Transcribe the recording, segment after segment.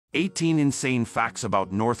18 insane facts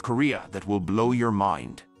about North Korea that will blow your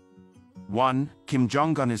mind. 1. Kim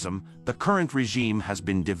Jong-unism. The current regime has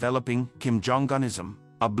been developing Kim Jong-unism,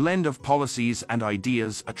 a blend of policies and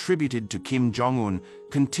ideas attributed to Kim Jong-un,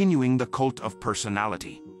 continuing the cult of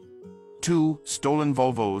personality. 2. Stolen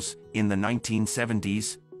Volvos. In the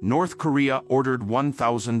 1970s, North Korea ordered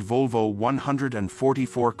 1,000 Volvo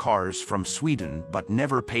 144 cars from Sweden but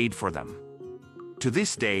never paid for them. To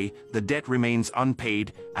this day, the debt remains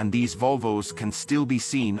unpaid, and these Volvos can still be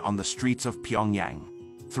seen on the streets of Pyongyang.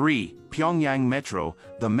 3. Pyongyang Metro.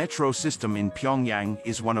 The metro system in Pyongyang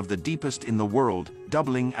is one of the deepest in the world,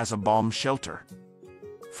 doubling as a bomb shelter.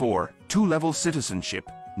 4. Two-level citizenship.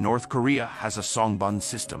 North Korea has a Songbun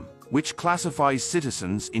system, which classifies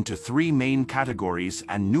citizens into 3 main categories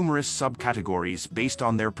and numerous subcategories based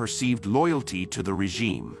on their perceived loyalty to the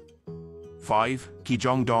regime. 5.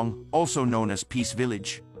 Kijongdong, also known as Peace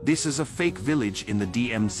Village. This is a fake village in the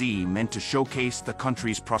DMZ meant to showcase the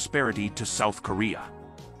country's prosperity to South Korea.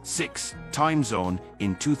 6. Time zone.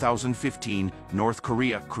 In 2015, North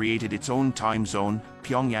Korea created its own time zone,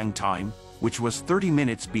 Pyongyang time, which was 30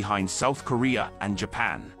 minutes behind South Korea and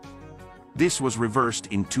Japan. This was reversed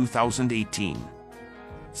in 2018.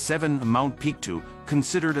 7. Mount Pictou.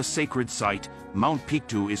 Considered a sacred site, Mount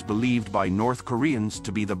Pictou is believed by North Koreans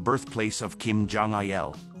to be the birthplace of Kim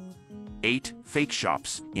Jong-il. 8. Fake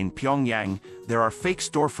shops. In Pyongyang, there are fake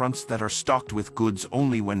storefronts that are stocked with goods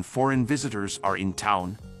only when foreign visitors are in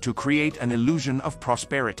town, to create an illusion of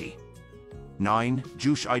prosperity. 9.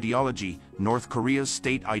 Juche ideology. North Korea's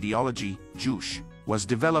state ideology, Juche, was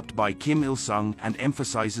developed by Kim Il-sung and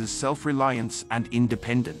emphasizes self-reliance and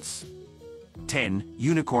independence. 10.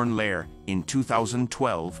 Unicorn Lair. In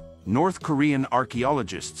 2012, North Korean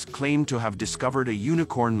archaeologists claim to have discovered a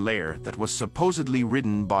unicorn lair that was supposedly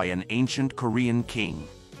ridden by an ancient Korean king.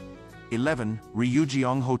 11.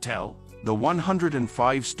 Ryugyong Hotel. The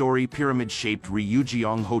 105-story pyramid-shaped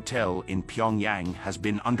Ryugyong Hotel in Pyongyang has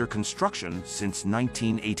been under construction since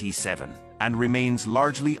 1987 and remains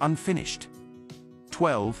largely unfinished.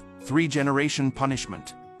 12. Three-generation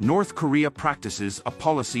punishment. North Korea practices a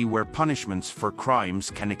policy where punishments for crimes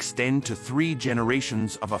can extend to 3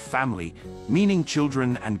 generations of a family, meaning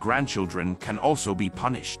children and grandchildren can also be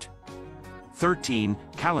punished. 13.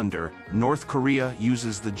 Calendar. North Korea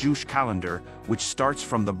uses the Juche calendar, which starts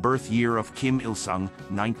from the birth year of Kim Il-sung,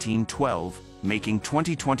 1912, making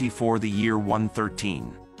 2024 the year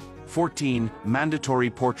 113. 14. Mandatory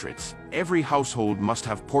portraits. Every household must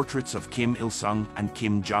have portraits of Kim Il-sung and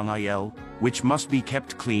Kim Jong-il, which must be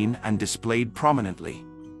kept clean and displayed prominently.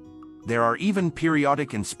 There are even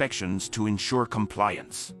periodic inspections to ensure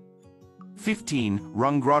compliance. 15.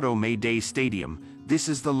 Runggrado Mayday Stadium. This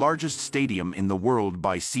is the largest stadium in the world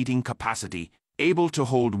by seating capacity, able to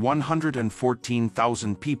hold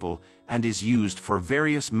 114,000 people, and is used for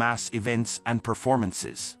various mass events and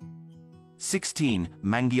performances. 16.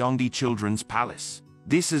 Manggyeongdae Children's Palace.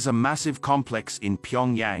 This is a massive complex in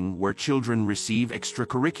Pyongyang where children receive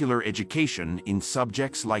extracurricular education in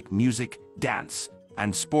subjects like music, dance,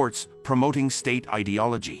 and sports, promoting state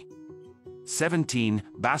ideology. 17.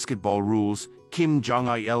 Basketball rules. Kim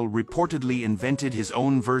Jong-il reportedly invented his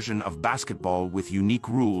own version of basketball with unique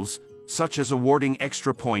rules, such as awarding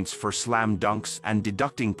extra points for slam dunks and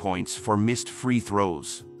deducting points for missed free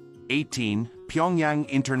throws. 18. Pyongyang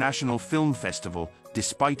International Film Festival.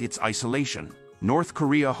 Despite its isolation, North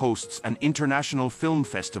Korea hosts an international film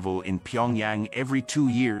festival in Pyongyang every 2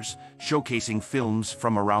 years, showcasing films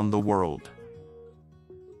from around the world.